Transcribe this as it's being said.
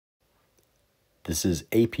This is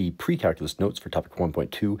AP Precalculus Notes for Topic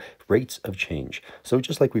 1.2, Rates of Change. So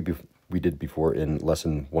just like we did before in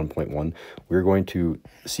Lesson 1.1, we're going to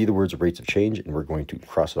see the words rates of change, and we're going to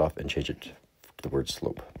cross it off and change it to the word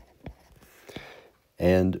slope.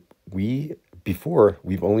 And we've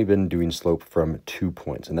only been doing slope from 2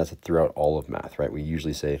 points, and that's throughout all of math, right? We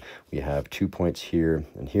usually say we have 2 points here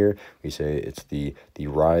and here. We say it's the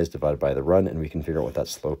rise divided by the run, and we can figure out what that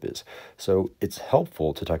slope is. So it's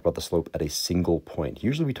helpful to talk about the slope at a single point.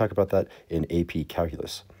 Usually we talk about that in AP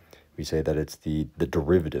Calculus. We say that it's the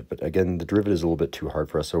derivative, but again, the derivative is a little bit too hard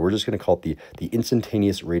for us, so we're just going to call it the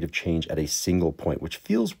instantaneous rate of change at a single point, which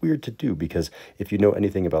feels weird to do because if you know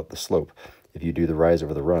anything about the slope, if you do the rise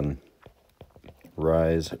over the run,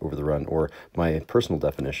 or my personal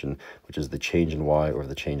definition, which is the change in y over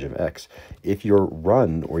the change of x. If your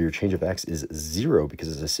run or your change of x is 0 because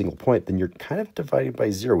it's a single point, then you're kind of dividing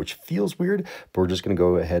by 0, which feels weird, but we're just going to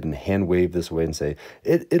go ahead and hand wave this away and say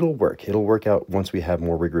it'll work. It'll work out once we have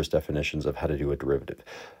more rigorous definitions of how to do a derivative.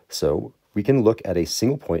 So we can look at a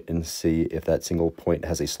single point and see if that single point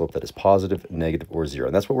has a slope that is positive, negative, or 0.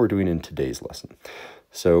 And that's what we're doing in today's lesson.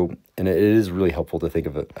 So, and it is really helpful to think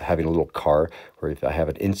of it having a little car where if I have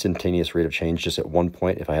an instantaneous rate of change just at one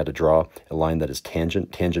point, if I had to draw a line that is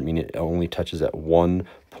tangent meaning it only touches at 1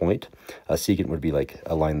 point. A secant would be like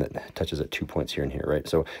a line that touches at 2 points here and here, right?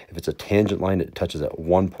 So if it's a tangent line, it touches at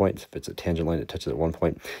 1 point. If it's a tangent line, it touches at 1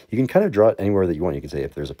 point. You can kind of draw it anywhere that you want. You can say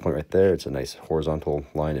if there's a point right there, it's a nice horizontal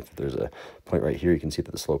line. If there's a point right here, you can see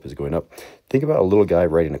that the slope is going up. Think about a little guy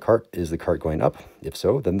riding a cart. Is the cart going up? If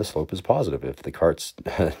so, then the slope is positive. If the cart's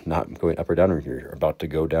not going up or down, or you're about to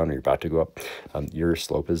go down or you're about to go up, your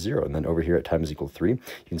slope is 0. And then over here at time is equal to 3, you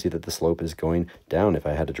can see that the slope is going down if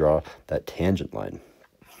I had to draw that tangent line.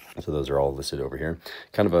 So those are all listed over here.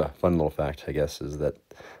 Kind of a fun little fact, I guess, is that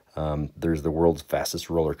there's the world's fastest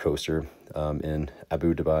roller coaster in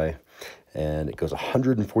Abu Dhabi, and it goes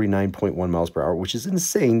 149.1 miles per hour, which is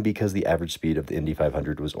insane because the average speed of the Indy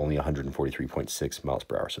 500 was only 143.6 miles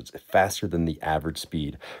per hour. So it's faster than the average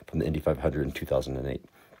speed from the Indy 500 in 2008.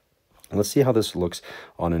 And let's see how this looks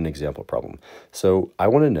on an example problem. So I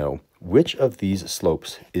want to know which of these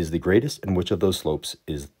slopes is the greatest and which of those slopes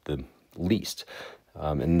is the least.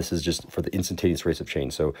 And this is just for the instantaneous rates of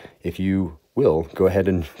change. So if you will, go ahead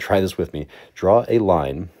and try this with me. Draw a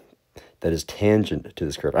line that is tangent to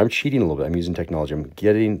this curve. I'm cheating a little bit. I'm using technology. I'm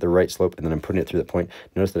getting the right slope, and then I'm putting it through that point.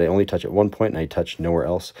 Notice that I only touch at 1 point, and I touch nowhere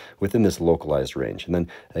else within this localized range. And then,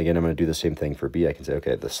 again, I'm going to do the same thing for B. I can say,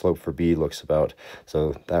 okay, the slope for B looks about,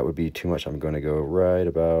 so that would be too much. I'm going to go right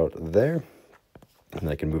about there. And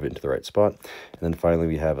I can move it into the right spot. And then finally,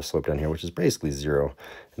 we have a slope down here, which is basically 0.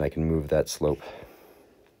 And I can move that slope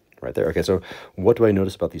right there. Okay, so what do I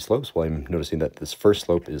notice about these slopes? Well, I'm noticing that this first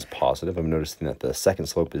slope is positive. I'm noticing that the second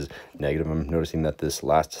slope is negative. I'm noticing that this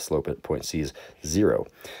last slope at point C is 0.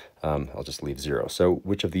 I'll just leave 0. So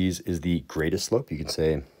which of these is the greatest slope? You can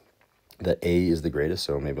say that A is the greatest,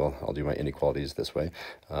 so maybe I'll do my inequalities this way.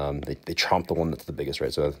 They trump the one that's the biggest,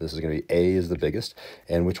 right? So this is going to be A is the biggest,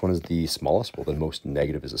 and which one is the smallest? Well, the most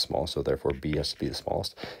negative is the smallest, so therefore B has to be the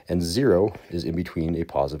smallest, and 0 is in between a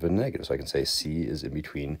positive and negative, so I can say C is in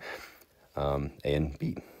between A and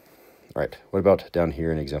B. All right, what about down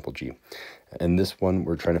here in example G? And this one,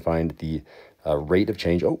 we're trying to find the rate of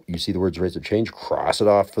change. Oh, you see the words rates of change? Cross it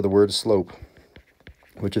off for the word slope.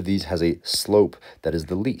 Which of these has a slope that is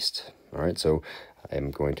the least? All right, so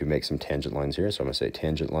I'm going to make some tangent lines here. So I'm going to say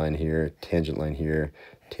tangent line here, tangent line here,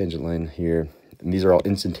 tangent line here. And these are all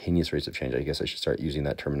instantaneous rates of change. I guess I should start using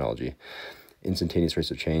that terminology. Instantaneous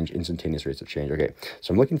rates of change, instantaneous rates of change. Okay,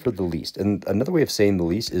 so I'm looking for the least. And another way of saying the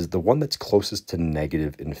least is the one that's closest to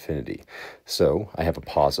negative infinity. So I have a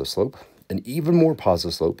positive slope, an even more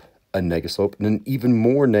positive slope, a negative slope, and an even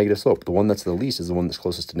more negative slope. The one that's the least is the one that's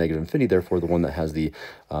closest to negative infinity. Therefore, the one that has the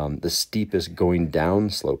steepest going down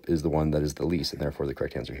slope is the one that is the least, and therefore the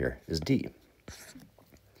correct answer here is D.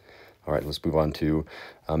 All right, let's move on to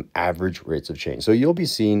average rates of change. So you'll be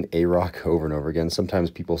seeing AROC over and over again. Sometimes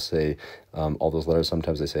people say all those letters.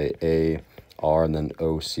 Sometimes they say A, R, and then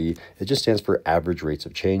OC. It just stands for average rates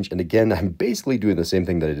of change. And again, I'm basically doing the same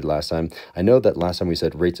thing that I did last time. I know that last time we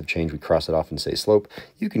said rates of change, we cross it off and say slope.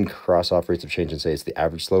 You can cross off rates of change and say it's the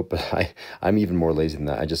average slope, but I'm even more lazy than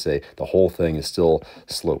that. I just say the whole thing is still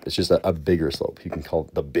slope. It's just a bigger slope. You can call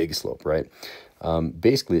it the big slope, right?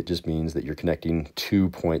 Basically, it just means that you're connecting 2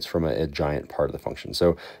 points from a giant part of the function.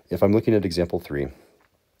 So if I'm looking at example 3,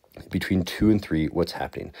 between 2 and 3, what's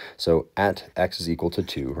happening? So at x is equal to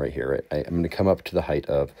 2 right here, right? I'm going to come up to the height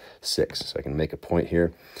of 6. So I can make a point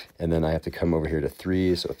here, and then I have to come over here to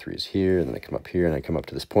 3. So 3 is here, and then I come up here, and I come up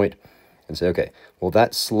to this point. and say, okay, well,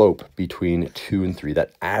 that slope between 2 and 3,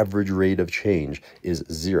 that average rate of change is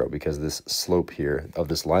 0 because this slope here of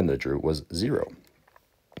this line that I drew was 0.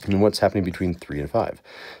 And what's happening between 3 and 5?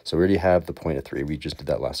 So we already have the point at 3. We just did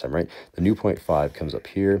that last time, right? The new point 5 comes up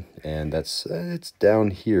here, and that's it's down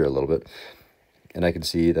here a little bit. And I can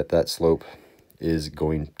see that that slope is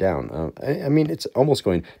going down. I mean, it's almost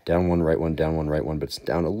going down 1, right 1, down 1, right 1, but it's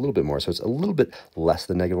down a little bit more. So it's a little bit less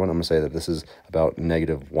than -1. I'm going to say that this is about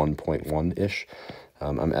 -1.1-ish.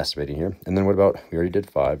 I'm estimating here. And then what about, we already did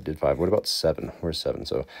 5. What about 7? Where's 7?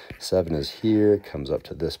 So 7 is here, comes up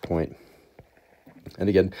to this point. And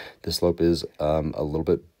again, the slope is a little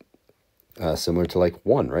bit similar to like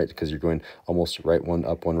 1, right? Because you're going almost right 1,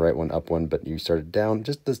 up 1, right 1, up 1, but you started down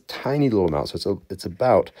just this tiny little amount. So it's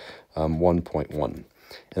about 1.1.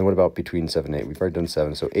 And what about between 7 and 8? We've already done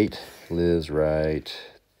 7, so 8 lives right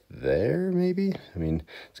there, maybe? I mean,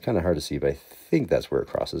 it's kind of hard to see, but I think that's where it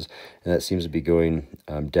crosses. And that seems to be going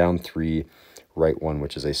down 3, right 1,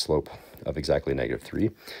 which is a slope of exactly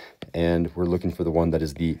 -3. And we're looking for the one that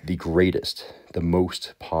is the greatest, the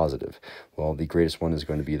most positive. Well, the greatest one is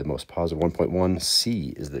going to be the most positive. 1.1,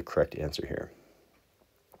 C is the correct answer here.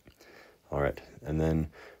 All right, and then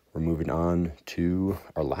we're moving on to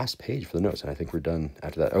our last page for the notes, and I think we're done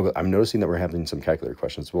after that. Oh, I'm noticing that we're having some calculator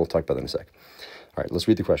questions. We'll talk about that in a sec. All right, let's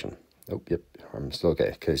read the question. Oh, yep, I'm still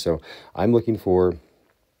okay. Okay, so I'm looking for,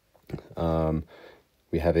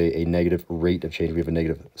 we have a negative rate of change. We have a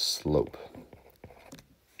negative slope.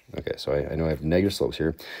 Okay, so I know I have negative slopes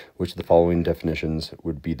here. Which of the following definitions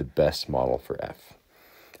would be the best model for f?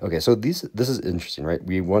 Okay, so this is interesting, right?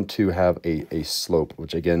 We want to have a slope,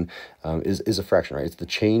 which again is a fraction, right? It's the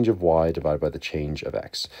change of y divided by the change of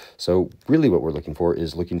x. So really what we're looking for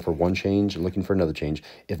is looking for one change and looking for another change.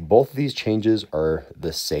 If both of these changes are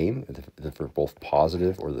the same, if they're both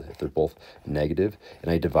positive or if they're both negative,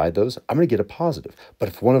 and I divide those, I'm going to get a positive. But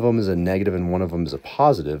if one of them is a negative and one of them is a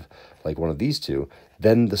positive, like one of these two,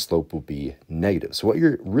 then the slope will be negative. So what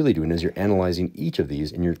you're really doing is you're analyzing each of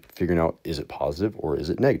these and you're figuring out, is it positive or is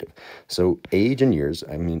it negative? So age and years,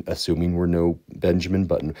 I mean, assuming we're no Benjamin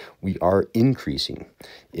Button, we are increasing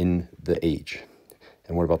in the age.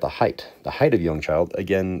 And what about the height? The height of a young child,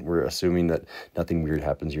 again, we're assuming that nothing weird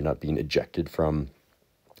happens. You're not being ejected from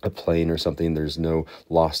a plane or something, there's no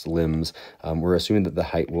lost limbs. We're assuming that the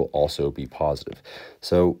height will also be positive.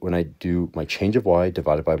 So when I do my change of y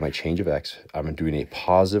divided by my change of x, I'm doing a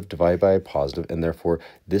positive divided by a positive, and therefore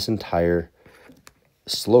this entire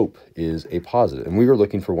slope is a positive. And we were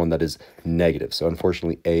looking for one that is negative. So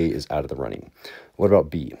unfortunately, A is out of the running. What about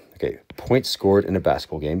B? Okay, points scored in a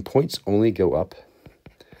basketball game. Points only go up.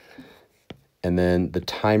 And then the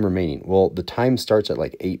time remaining. Well, the time starts at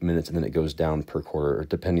like 8 minutes and then it goes down per quarter,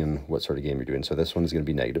 depending on what sort of game you're doing. So this one is going to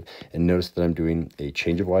be negative. And notice that I'm doing a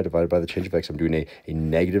change of y divided by the change of x. I'm doing a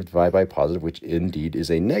negative divided by positive, which indeed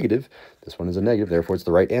is a negative. This one is a negative, therefore it's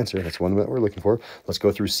the right answer. That's one that we're looking for. Let's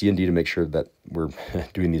go through C and D to make sure that we're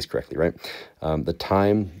doing these correctly, right? The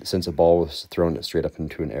time, since a ball was thrown straight up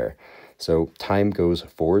into an air. So time goes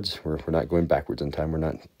forwards. We're not going backwards in time. We're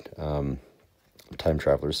not time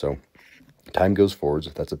travelers, so time goes forwards,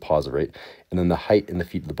 if that's a positive rate, and then the height in the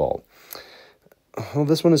feet of the ball. Well,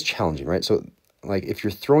 this one is challenging, right? So, like, if you're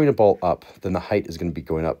throwing a ball up, then the height is going to be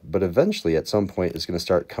going up, but eventually, at some point, it's going to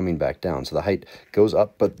start coming back down. So the height goes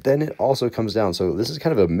up, but then it also comes down. So this is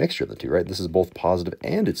kind of a mixture of the two, right? This is both positive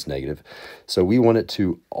and it's negative. So we want it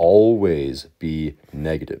to always be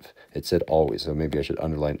negative. It said always, so maybe I should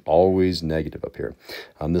underline always negative up here.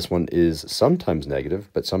 This one is sometimes negative,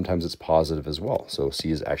 but sometimes it's positive as well. So C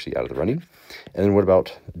is actually out of the running. And then what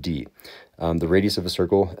about D? The radius of a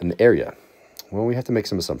circle and the area. Well, we have to make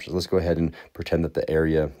some assumptions. Let's go ahead and pretend that the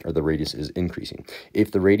area or the radius is increasing.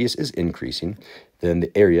 If the radius is increasing, then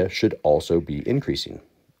the area should also be increasing.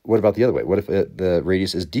 What about the other way? What if the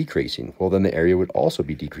radius is decreasing? Well, then the area would also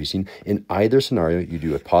be decreasing. In either scenario, you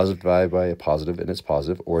do a positive divided by a positive and it's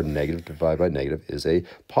positive, or a negative divided by negative is a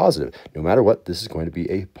positive. No matter what, this is going to be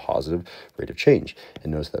a positive rate of change.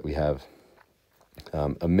 And notice that we have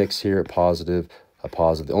a mix here, a positive, a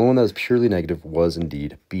positive. The only one that was purely negative was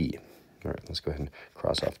indeed B. All right, let's go ahead and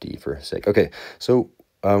cross off D for sake. Okay, so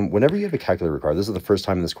whenever you have a calculator required, this is the first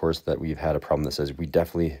time in this course that we've had a problem that says we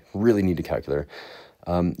definitely really need a calculator.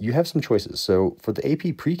 You have some choices. So for the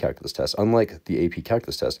AP Precalculus test, unlike the AP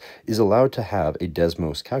Calculus test, is allowed to have a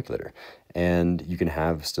Desmos calculator. And you can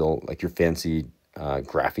have still like your fancy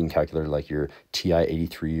graphing calculator like your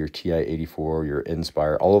TI-83 or TI-84 or your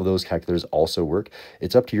Inspire. All of those calculators also work.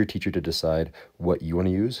 It's up to your teacher to decide what you want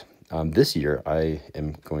to use. This year, I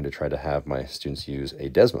am going to try to have my students use a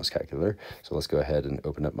Desmos calculator. So let's go ahead and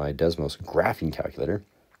open up my Desmos graphing calculator.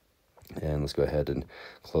 And let's go ahead and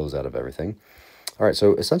close out of everything. All right,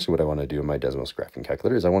 so essentially what I want to do in my Desmos graphing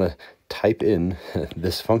calculator is I want to type in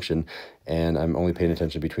this function, and I'm only paying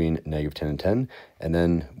attention between -10 and 10. And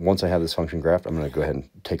then once I have this function graphed, I'm going to go ahead and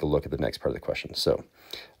take a look at the next part of the question. So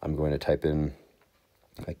I'm going to type in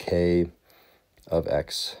a k of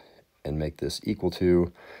x and make this equal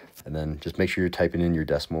to, and then just make sure you're typing in your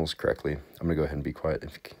decimals correctly. I'm going to go ahead and be quiet in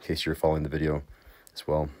case you're following the video as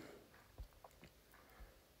well.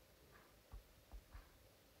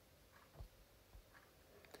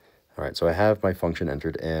 All right, so I have my function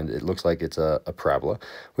entered, and it looks like it's a parabola,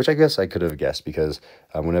 which I guess I could have guessed because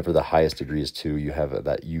whenever the highest degree is 2, you have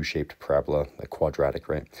that U-shaped parabola, a quadratic,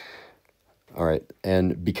 right? All right,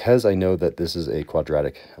 and because I know that this is a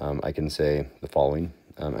quadratic, I can say the following.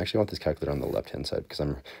 Actually, I want this calculator on the left-hand side because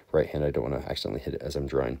I'm right-handed. I don't want to accidentally hit it as I'm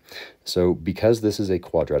drawing. So because this is a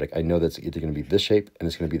quadratic, I know that it's either going to be this shape and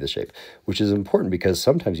it's going to be this shape, which is important because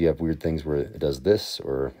sometimes you have weird things where it does this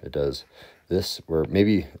or it does this, where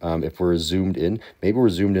maybe if we're zoomed in, maybe we're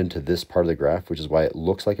zoomed into this part of the graph, which is why it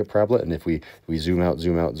looks like a parabola. And if we zoom out,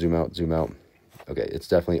 zoom out, zoom out, zoom out, okay, it's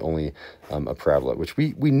definitely only a parabola, which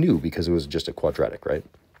we knew because it was just a quadratic, right?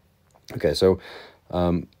 Okay, so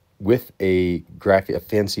with a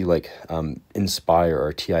fancy like Inspire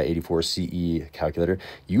or TI-84CE calculator,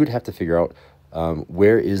 you would have to figure out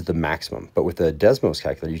where is the maximum. But with a Desmos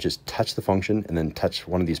calculator, you just touch the function and then touch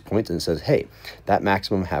one of these points, and it says, hey, that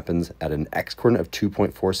maximum happens at an x-coordinate of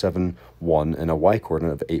 2.471 and a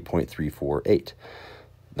y-coordinate of 8.348.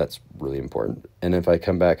 That's really important. And if I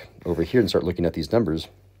come back over here and start looking at these numbers,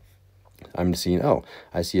 I'm seeing, oh,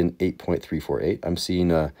 I see an 8.348. I'm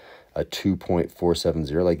seeing a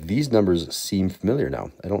 2.470. Like, these numbers seem familiar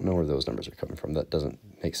now. I don't know where those numbers are coming from. That doesn't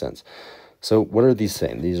make sense. So what are these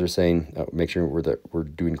saying? These are saying, make sure we're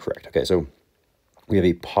doing correct. Okay, so we have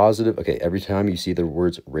a positive, okay, every time you see the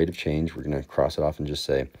words rate of change, we're going to cross it off and just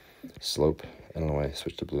say slope. I don't know why I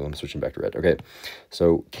switched to blue. I'm switching back to red. Okay,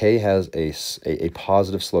 so K has a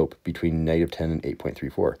positive slope between -10 and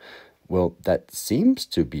 8.34. Well, that seems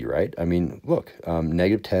to be right. I mean, look,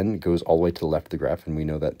 -10 goes all the way to the left of the graph, and we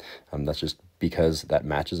know that that's just because that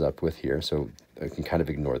matches up with here, so I can kind of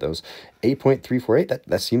ignore those. 8.348,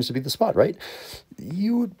 that seems to be the spot, right?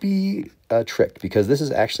 You would be tricked because this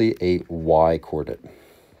is actually a y-coordinate.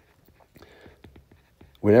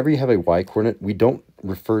 Whenever you have a y-coordinate, we don't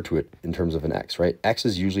refer to it in terms of an x, right? X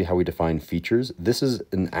is usually how we define features. This is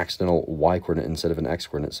an accidental y-coordinate instead of an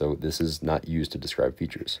x-coordinate, so this is not used to describe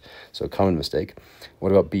features. So common mistake.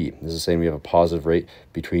 What about B? This is saying we have a positive rate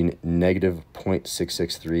between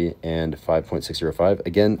 -0.663 and 5.605.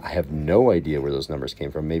 Again, I have no idea where those numbers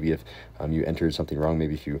came from. Maybe if you entered something wrong,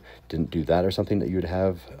 maybe if you didn't do that or something, that you would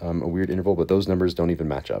have a weird interval, but those numbers don't even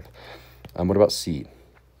match up. What about C?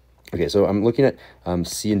 Okay, so I'm looking at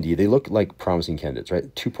C and D. They look like promising candidates, right?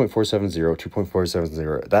 2.470,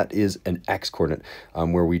 2.470. That is an x-coordinate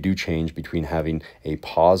where we do change between having a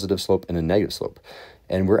positive slope and a negative slope.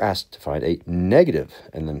 And we're asked to find a negative,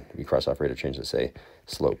 and then we cross off rate of change to say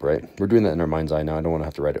slope, right? We're doing that in our mind's eye now. I don't want to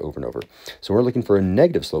have to write it over and over. So we're looking for a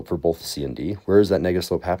negative slope for both C and D. Where is that negative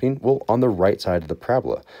slope happening? Well, on the right side of the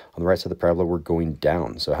parabola. On the right side of the parabola, we're going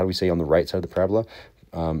down. So how do we say on the right side of the parabola?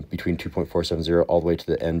 Between 2.470 all the way to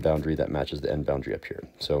the end boundary that matches the end boundary up here.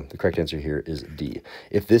 So the correct answer here is D.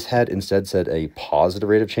 If this had instead said a positive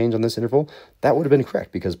rate of change on this interval, that would have been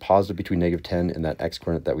correct because positive between -10 and that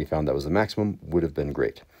x-coordinate that we found that was the maximum would have been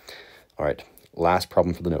great. All right, last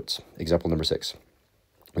problem for the notes. Example number 6.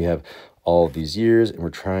 We have all of these years and we're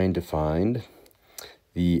trying to find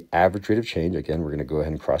the average rate of change. Again, we're going to go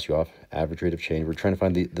ahead and cross you off. Average rate of change. We're trying to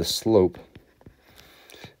find the slope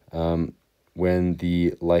when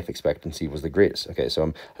the life expectancy was the greatest. Okay,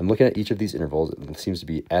 so I'm looking at each of these intervals. It seems to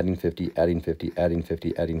be adding 50, adding 50, adding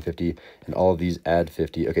 50, adding 50, and all of these add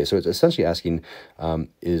 50. Okay, so it's essentially asking,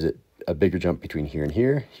 is it a bigger jump between here and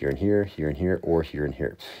here, here and here, here and here, or here and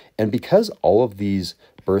here? And because all of these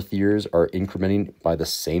birth years are incrementing by the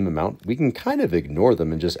same amount, we can kind of ignore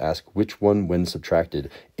them and just ask which one, when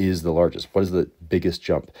subtracted, is the largest. What is the biggest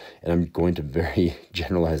jump? And I'm going to very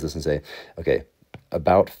generalize this and say, okay,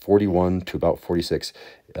 about 41 to about 46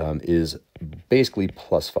 is basically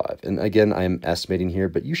 +5. And again, I'm estimating here,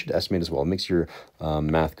 but you should estimate as well. It makes your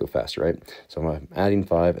math go faster, right? So I'm adding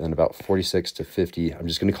 5 and then about 46 to 50. I'm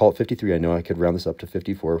just going to call it 53. I know I could round this up to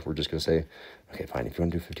 54. We're just going to say, okay, fine. If you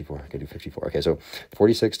want to do 54, I can do 54. Okay, so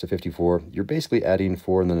 46 to 54, you're basically adding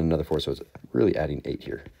 4 and then another 4. So it's really adding 8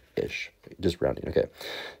 here-ish, just rounding. Okay,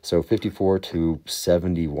 so 54 to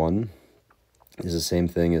 71 is the same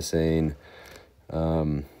thing as saying,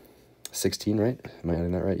 16, right? Am I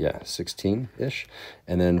adding that right? Yeah, 16-ish.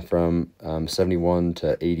 And then from 71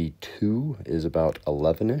 to 82 is about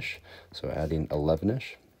 11-ish. So adding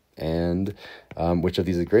 11-ish. And which of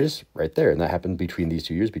these is the greatest? Right there. And that happened between these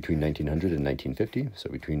 2 years, between 1900 and 1950. So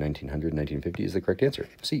between 1900 and 1950 is the correct answer.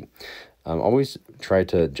 C. Always try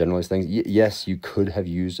to generalize things. Yes, you could have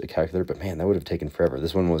used a calculator, but man, that would have taken forever.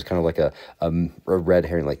 This one was kind of like a red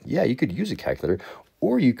herring. Like, yeah, you could use a calculator,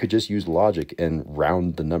 or you could just use logic and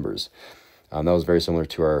round the numbers. That was very similar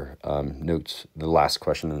to our notes, the last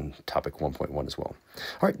question in topic 1.1 as well.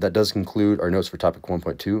 All right, that does conclude our notes for topic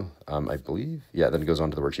 1.2, I believe. Yeah, then it goes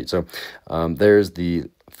on to the worksheet. So there's the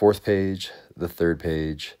 4th page, the 3rd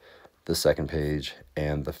page, the 2nd page,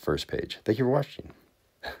 and the 1st page. Thank you for watching.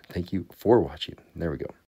 Thank you for watching. There we go.